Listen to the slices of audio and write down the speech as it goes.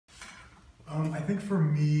I think for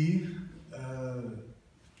me,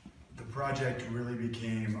 the project really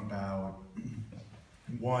became about,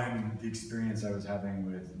 one, the experience I was having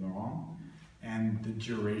with Laurent, and the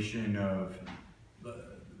duration of,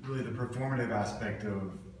 really the performative aspect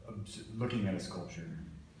of looking at a sculpture.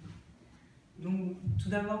 Donc, tout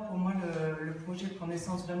d'abord, pour moi, le projet prend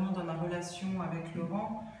naissance vraiment dans ma relation avec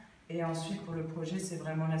Laurent. Et ensuite, pour le projet, c'est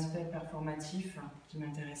vraiment l'aspect performatif qui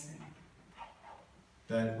m'intéressait.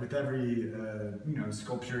 That with every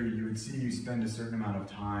sculpture you would see, you spend a certain amount of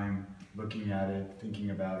time looking at it,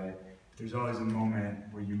 thinking about it. There's always a moment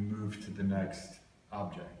where you move to the next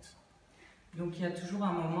object. Donc il y a toujours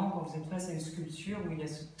un moment quand vous êtes face à une sculpture où il y a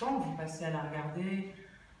ce temps que vous passez à la regarder,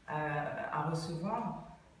 à recevoir.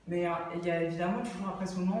 Mais il y a évidemment toujours après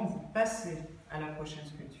ce moment où vous passez à la prochaine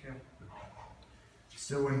sculpture.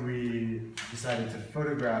 So when we decided to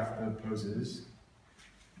photograph the poses,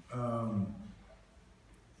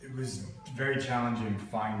 it was very challenging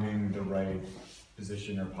finding the right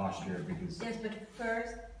position or posture because. Yes, but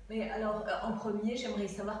first, mais alors en premier, j'aimerais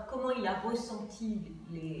savoir comment il a ressenti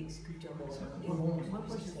les sculptures de bronze. What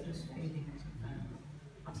was your first feeling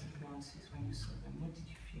of the bronzes when you saw them? What did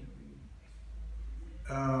you feel?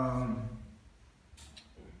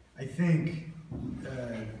 I think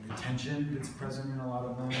the tension that's present in a lot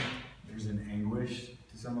of them. There's an anguish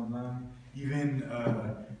to some of them. Even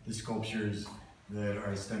the sculptures that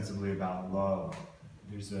are ostensibly about love,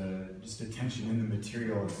 there's just a tension in the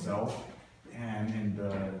material itself and in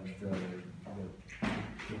the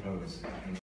pose.